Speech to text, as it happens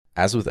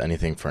As with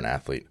anything for an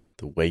athlete,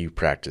 the way you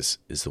practice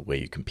is the way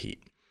you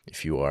compete.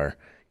 If you are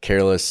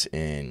careless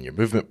in your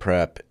movement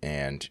prep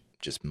and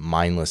just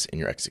mindless in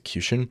your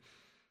execution,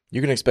 you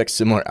can expect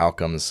similar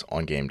outcomes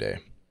on game day.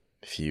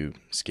 If you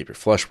skip your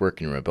flush work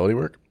and your mobility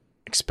work,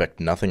 expect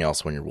nothing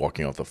else when you're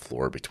walking off the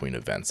floor between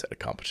events at a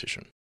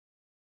competition.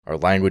 Our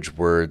language,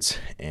 words,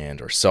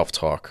 and our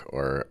self-talk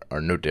are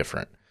no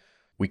different.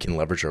 We can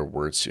leverage our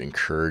words to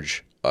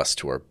encourage us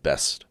to our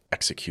best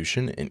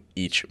execution in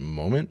each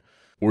moment,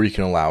 or you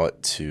can allow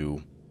it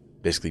to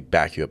basically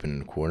back you up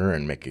in a corner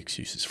and make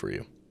excuses for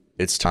you.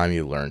 It's time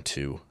you learn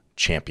to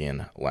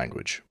champion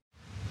language.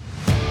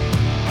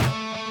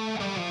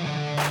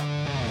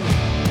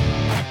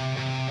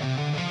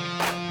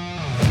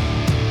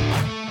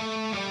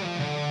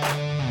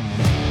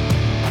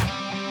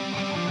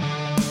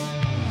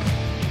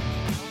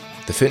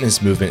 The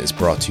fitness movement is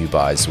brought to you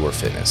by Zor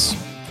Fitness.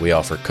 We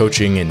offer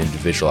coaching and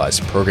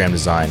individualized program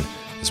design,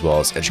 as well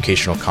as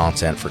educational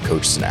content for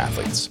coaches and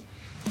athletes.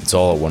 It's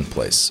all at one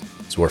place,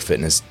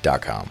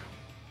 zorfitness.com.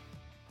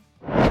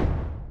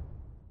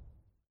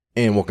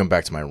 And welcome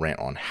back to my rant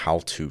on how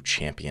to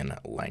champion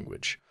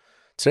language.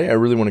 Today, I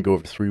really want to go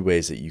over 3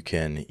 ways that you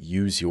can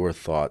use your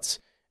thoughts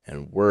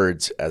and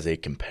words as a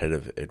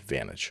competitive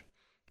advantage.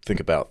 Think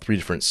about 3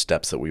 different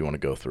steps that we want to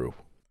go through.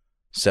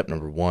 Step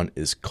number 1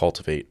 is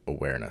cultivate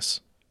awareness.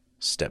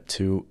 Step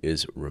 2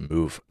 is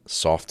remove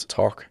soft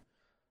talk.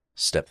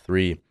 Step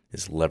 3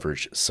 is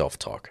leverage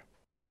self-talk.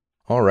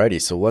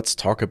 Alrighty, so let's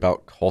talk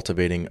about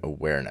cultivating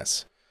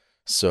awareness.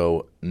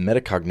 So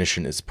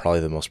metacognition is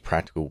probably the most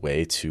practical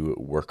way to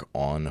work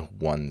on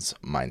one's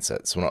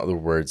mindset. So in other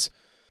words,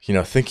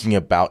 thinking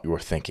about your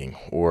thinking,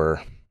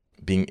 or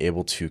being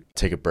able to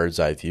take a bird's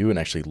eye view and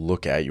actually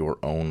look at your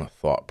own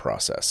thought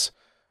process.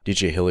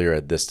 DJ Hillier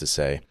had this to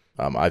say.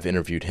 I've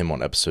interviewed him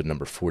on episode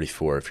number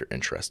 44 if you're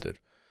interested.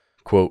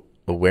 Quote,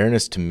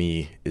 "Awareness to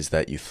me is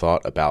that you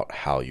thought about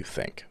how you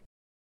think."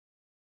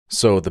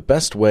 So the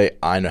best way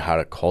I know how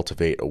to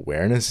cultivate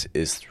awareness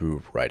is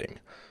through writing.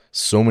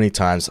 So many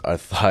times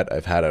I've thought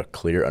I've had a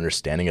clear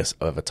understanding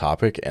of a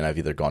topic, and I've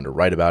either gone to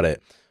write about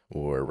it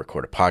or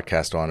record a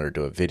podcast on it or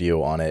do a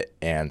video on it,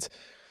 and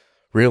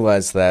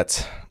realized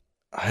that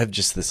I have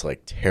just this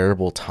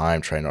terrible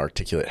time trying to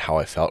articulate how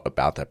I felt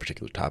about that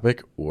particular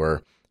topic,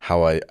 or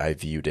how I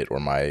viewed it, or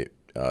my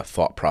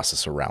thought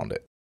process around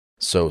it.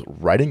 So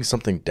writing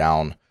something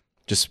down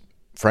just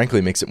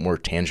frankly makes it more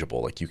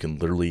tangible. You can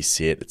literally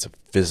see it. It's a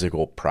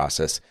physical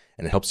process,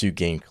 and it helps you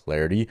gain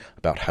clarity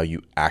about how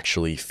you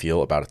actually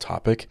feel about a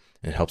topic,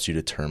 and it helps you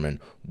determine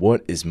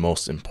what is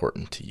most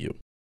important to you.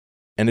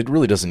 And it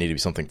really doesn't need to be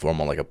something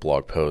formal like a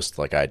blog post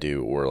like I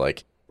do, or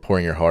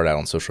pouring your heart out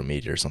on social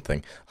media or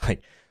something.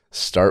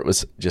 Start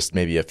with just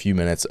maybe a few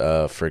minutes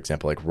of, for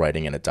example,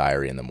 writing in a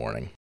diary in the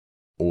morning.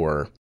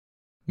 Or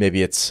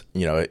maybe it's,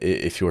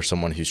 if you're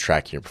someone who's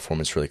tracking your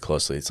performance really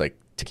closely, it's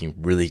taking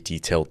really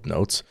detailed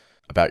notes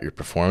about your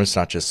performance,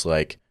 not just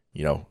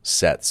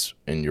sets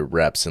and your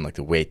reps and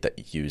the weight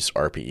that you use,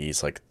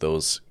 RPEs,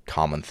 those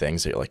common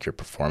things that your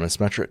performance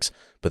metrics,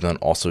 but then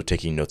also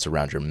taking notes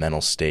around your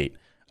mental state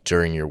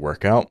during your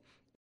workout,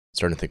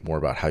 starting to think more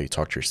about how you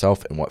talk to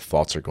yourself and what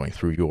thoughts are going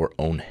through your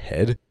own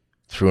head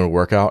through a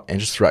workout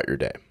and just throughout your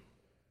day.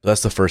 So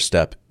that's the first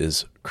step,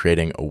 is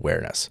creating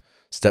awareness.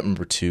 Step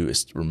number 2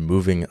 is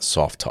removing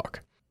soft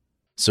talk.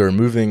 So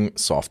removing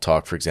soft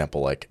talk, for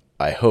example,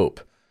 I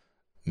hope,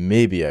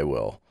 maybe I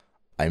will,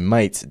 I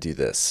might do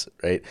this,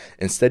 right?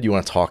 Instead, you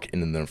want to talk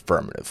in the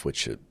affirmative,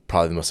 which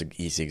probably the most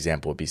easy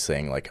example would be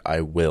saying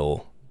I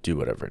will do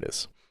whatever it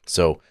is.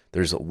 So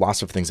there's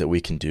lots of things that we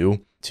can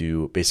do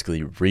to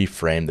basically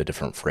reframe the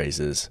different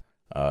phrases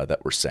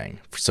that we're saying.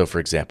 So for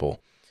example,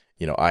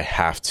 I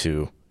have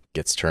to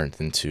gets turned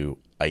into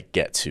I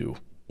get to,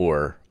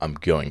 or I'm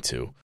going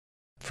to.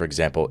 For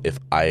example, if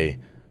I,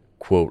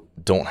 quote,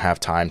 don't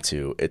have time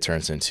to, it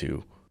turns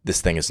into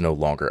this thing is no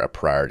longer a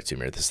priority to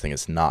me, or this thing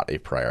is not a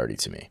priority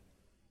to me.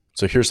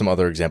 So here's some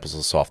other examples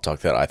of soft talk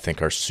that I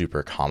think are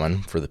super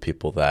common for the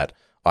people that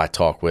I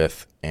talk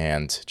with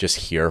and just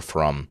hear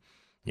from,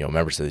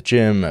 members of the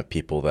gym,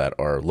 people that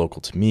are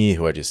local to me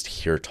who I just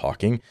hear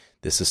talking.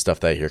 This is stuff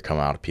that I hear come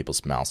out of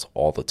people's mouths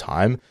all the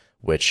time,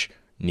 which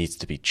needs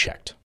to be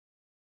checked.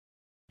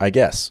 I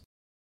guess.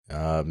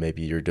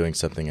 Maybe you're doing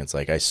something, it's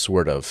I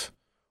sort of,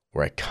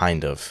 or I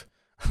kind of,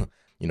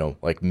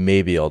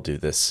 maybe I'll do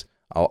this.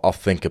 I'll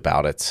think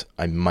about it.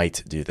 I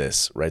might do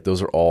this, right?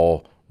 Those are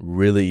all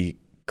really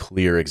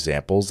clear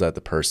examples that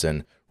the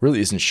person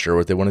really isn't sure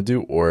what they want to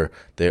do, or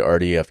they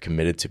already have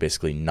committed to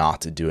basically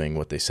not doing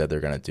what they said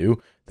they're going to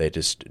do. They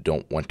just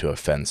don't want to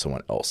offend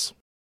someone else.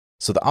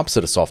 So the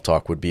opposite of soft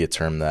talk would be a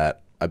term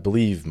that I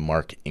believe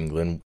Mark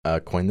England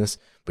coined this,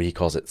 but he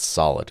calls it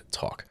solid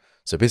talk.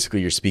 So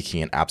basically you're speaking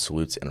in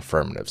absolutes and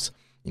affirmatives.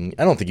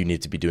 I don't think you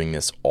need to be doing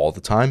this all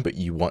the time, but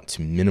you want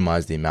to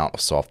minimize the amount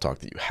of soft talk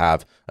that you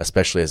have,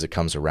 especially as it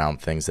comes around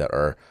things that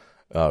are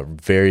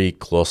very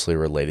closely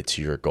related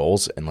to your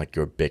goals and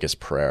your biggest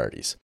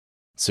priorities.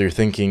 So you're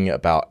thinking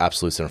about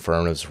absolutes and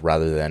affirmatives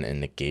rather than in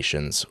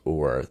negations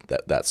or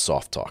that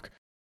soft talk.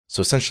 So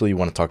essentially, you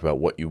want to talk about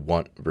what you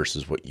want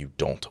versus what you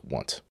don't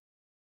want.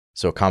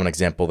 So a common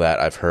example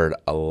that I've heard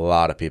a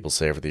lot of people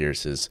say over the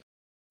years is,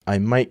 I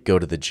might go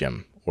to the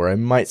gym, or I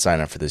might sign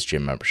up for this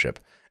gym membership.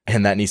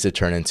 And that needs to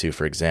turn into,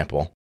 for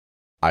example,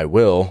 I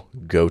will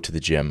go to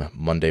the gym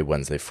Monday,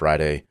 Wednesday,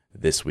 Friday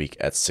this week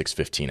at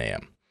 6:15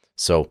 a.m.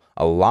 So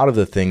a lot of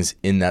the things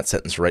in that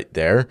sentence right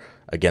there,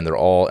 again, they're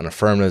all in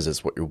affirmatives.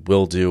 It's what you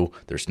will do.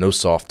 There's no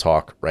soft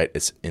talk, right?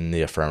 It's in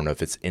the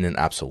affirmative. It's in an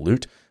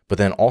absolute. But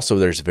then also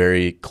there's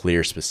very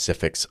clear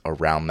specifics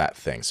around that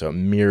thing. So it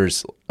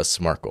mirrors a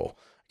SMART goal.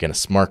 Again, a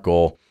SMART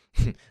goal,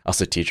 I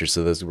was a teacher,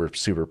 so those were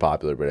super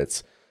popular, but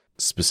it's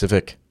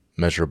specific,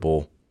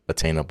 measurable,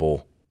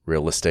 attainable,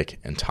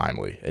 realistic, and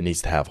timely. It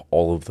needs to have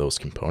all of those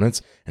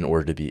components in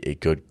order to be a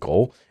good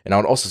goal. And I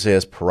would also say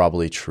that's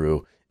probably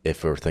true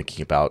if we're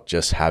thinking about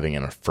just having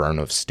an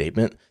affirmative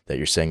statement that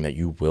you're saying that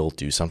you will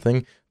do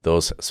something.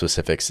 Those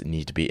specifics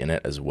need to be in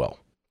it as well.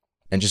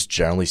 And just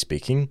generally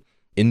speaking,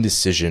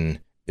 indecision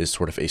is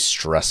sort of a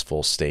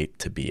stressful state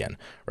to be in,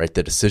 right?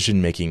 The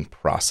decision-making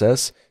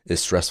process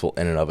is stressful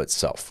in and of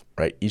itself,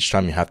 right? Each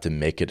time you have to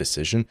make a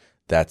decision,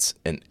 that's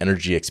an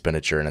energy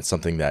expenditure, and it's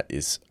something that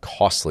is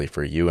costly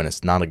for you, and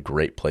it's not a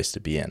great place to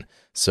be in.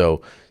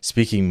 So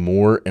speaking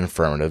more in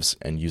affirmatives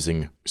and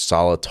using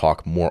solid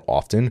talk more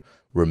often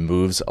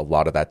removes a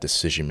lot of that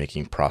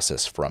decision-making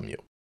process from you.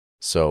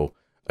 So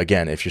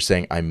again, if you're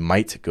saying, I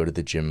might go to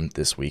the gym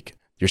this week,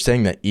 you're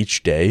saying that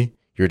each day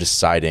you're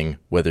deciding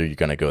whether you're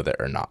going to go there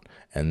or not.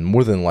 And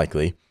more than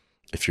likely,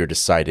 if you're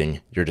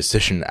deciding your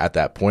decision at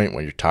that point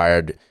when you're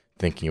tired,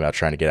 thinking about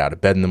trying to get out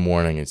of bed in the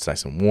morning, it's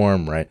nice and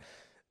warm, right?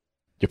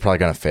 You're probably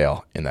going to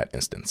fail in that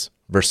instance.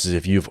 Versus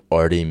if you've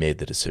already made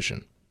the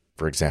decision.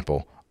 For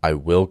example, I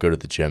will go to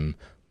the gym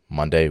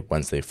Monday,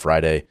 Wednesday,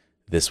 Friday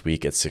this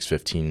week at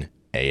 6:15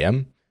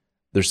 a.m.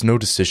 There's no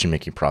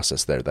decision-making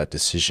process there. That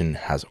decision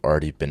has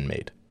already been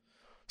made.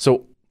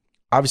 So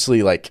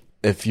obviously,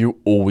 if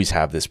you always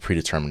have this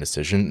predetermined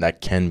decision,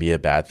 that can be a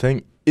bad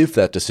thing if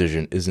that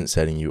decision isn't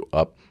setting you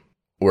up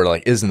or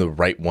isn't the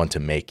right one to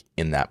make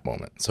in that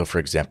moment. So for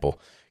example,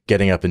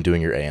 getting up and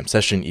doing your AM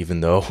session,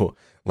 even though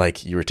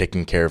you were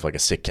taking care of a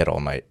sick kid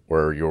all night,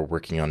 or you're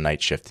working on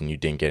night shift and you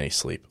didn't get any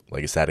sleep.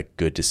 Is that a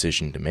good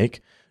decision to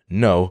make?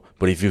 No,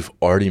 but if you've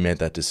already made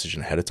that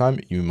decision ahead of time,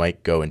 you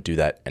might go and do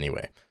that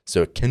anyway.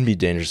 So it can be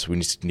dangerous. We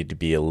just need to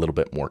be a little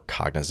bit more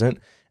cognizant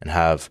and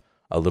have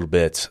a little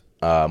bit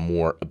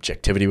more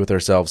objectivity with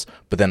ourselves.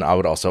 But then I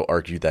would also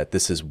argue that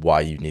this is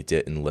why you need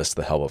to enlist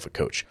the help of a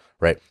coach,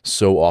 right?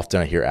 So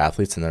often I hear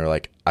athletes and they're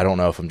like, I don't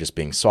know if I'm just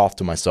being soft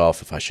to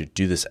myself, if I should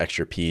do this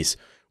extra piece,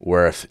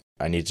 or if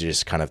I need to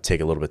just kind of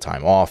take a little bit of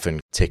time off and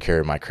take care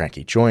of my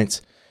cranky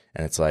joints.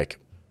 And it's like,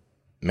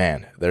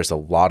 man, there's a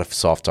lot of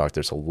soft talk.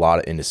 There's a lot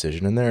of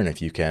indecision in there. And if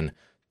you can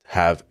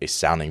have a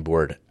sounding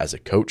board as a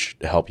coach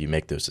to help you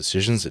make those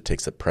decisions, it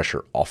takes the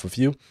pressure off of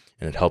you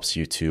and it helps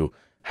you to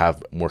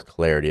have more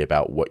clarity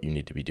about what you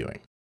need to be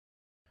doing.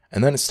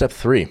 And then it's step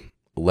 3,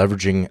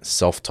 leveraging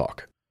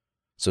self-talk.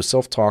 So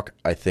self-talk,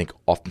 I think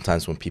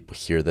oftentimes when people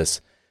hear this,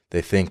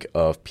 they think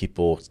of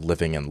people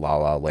living in la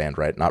la land,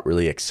 right? Not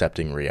really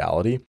accepting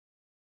reality.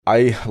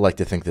 I like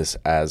to think this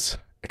as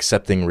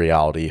accepting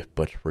reality,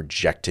 but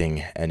rejecting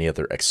any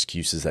other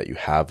excuses that you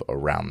have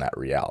around that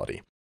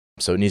reality.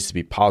 So it needs to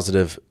be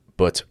positive,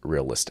 but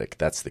realistic.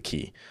 That's the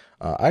key.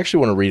 I actually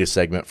want to read a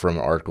segment from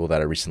an article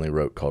that I recently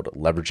wrote called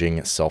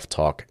Leveraging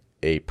Self-Talk,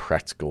 a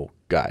Practical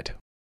Guide.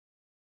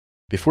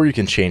 Before you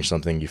can change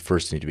something, you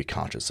first need to be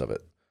conscious of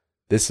it.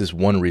 This is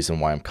one reason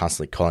why I'm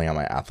constantly calling out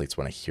my athletes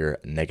when I hear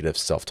negative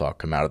self-talk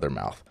come out of their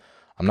mouth.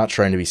 I'm not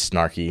trying to be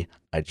snarky.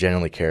 I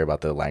genuinely care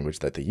about the language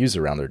that they use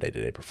around their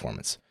day-to-day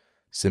performance.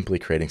 Simply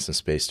creating some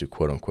space to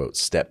quote-unquote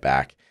step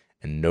back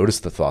and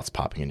notice the thoughts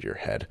popping into your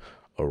head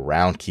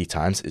around key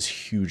times is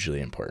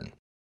hugely important.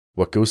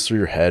 What goes through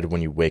your head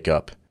when you wake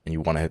up and you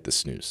want to hit the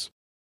snooze?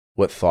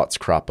 What thoughts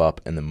crop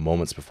up in the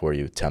moments before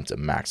you attempt a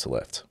max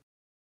lift?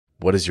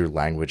 What is your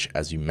language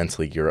as you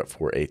mentally gear up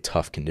for a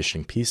tough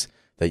conditioning piece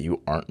that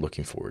you aren't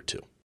looking forward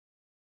to?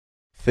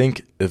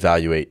 Think,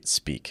 evaluate,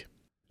 speak.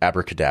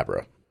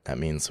 Abracadabra. That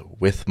means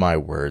with my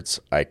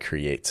words, I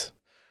create.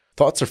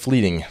 Thoughts are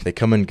fleeting. They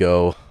come and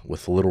go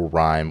with little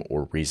rhyme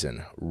or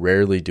reason.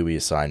 Rarely do we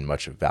assign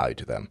much value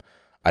to them.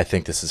 I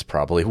think this is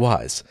probably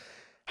wise.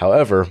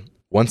 However,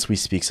 once we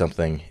speak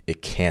something,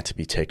 it can't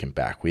be taken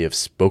back. We have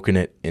spoken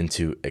it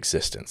into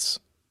existence.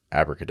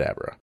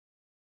 Abracadabra.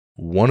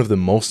 One of the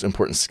most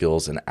important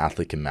skills an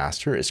athlete can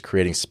master is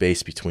creating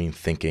space between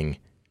thinking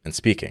and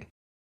speaking.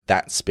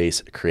 That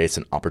space creates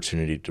an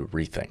opportunity to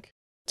rethink,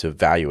 to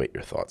evaluate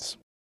your thoughts.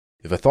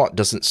 If a thought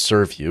doesn't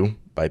serve you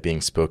by being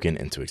spoken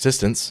into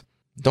existence,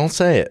 don't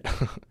say it.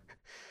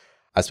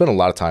 I spent a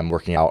lot of time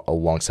working out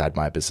alongside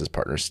my business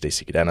partner,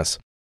 Stacey Cadenas.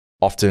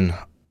 Often,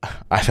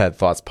 I've had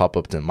thoughts pop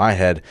up in my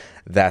head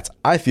that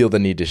I feel the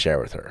need to share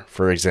with her.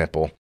 For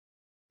example,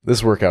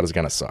 this workout is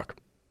going to suck.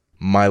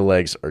 My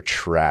legs are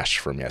trash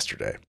from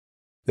yesterday.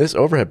 This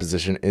overhead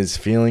position is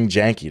feeling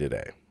janky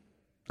today.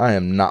 I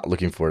am not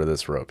looking forward to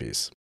this row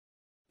piece.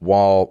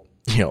 While,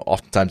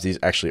 oftentimes these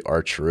actually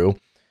are true,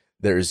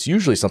 there is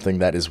usually something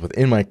that is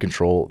within my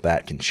control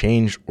that can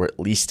change or at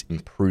least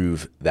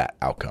improve that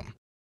outcome.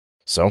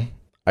 So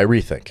I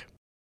rethink.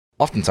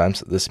 Oftentimes,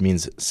 this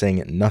means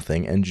saying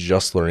nothing and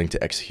just learning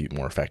to execute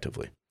more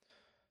effectively.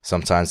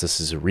 Sometimes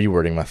this is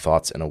rewording my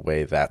thoughts in a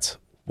way that,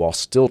 while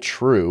still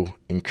true,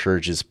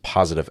 encourages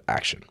positive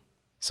action.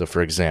 So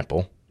for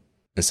example,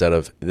 instead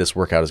of this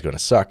workout is going to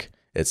suck,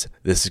 it's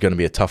this is going to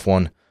be a tough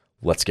one.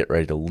 Let's get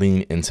ready to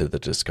lean into the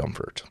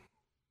discomfort.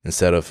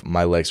 Instead of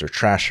my legs are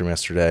trash from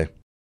yesterday,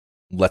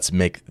 let's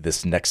make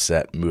this next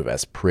set move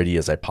as pretty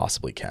as I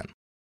possibly can.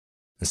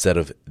 Instead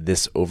of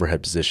this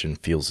overhead position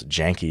feels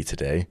janky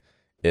today,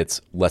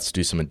 it's let's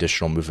do some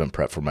additional movement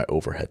prep for my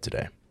overhead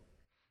today.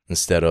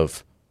 Instead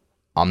of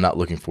I'm not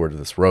looking forward to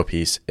this row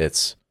piece,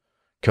 it's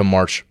come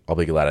March, I'll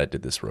be glad I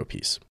did this row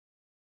piece.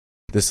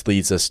 This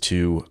leads us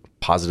to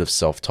positive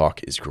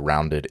self-talk is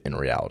grounded in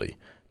reality.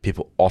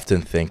 People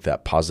often think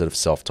that positive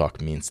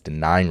self-talk means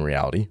denying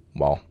reality,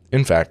 while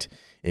in fact,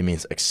 it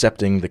means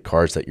accepting the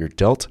cards that you're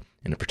dealt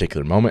in a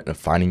particular moment and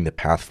finding the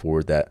path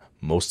forward that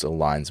most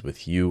aligns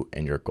with you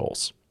and your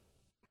goals.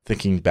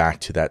 Thinking back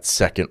to that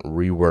second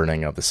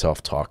rewording of the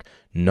self-talk,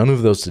 none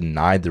of those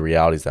denied the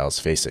realities that I was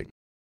facing.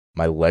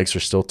 My legs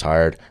are still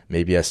tired.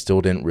 Maybe I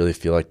still didn't really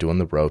feel like doing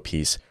the row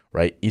piece,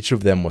 right? Each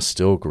of them was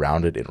still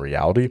grounded in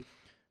reality.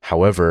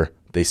 However,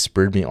 they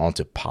spurred me on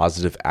to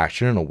positive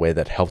action in a way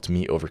that helped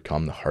me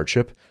overcome the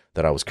hardship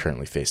that I was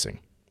currently facing.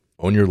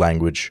 Own your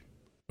language,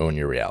 own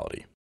your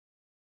reality.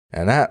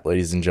 And that,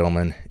 ladies and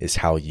gentlemen, is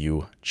how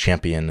you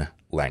champion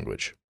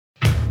language.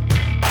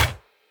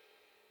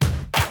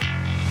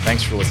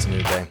 Thanks for listening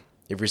today.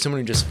 If you're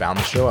someone who just found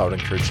the show, I would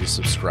encourage you to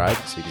subscribe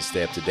so you can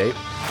stay up to date.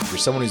 If you're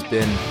someone who's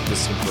been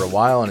listening for a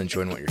while and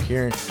enjoying what you're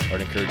hearing, I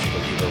would encourage you to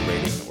leave a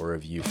rating or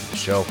review for the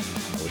show.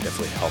 It would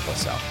definitely help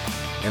us out.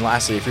 And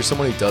lastly, if you're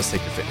someone who does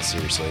take your fitness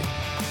seriously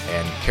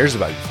and cares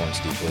about your performance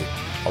deeply,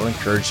 I would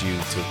encourage you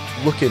to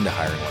look into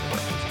hiring one of our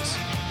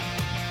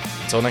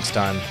coaches. Until next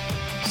time,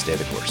 stay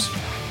the course.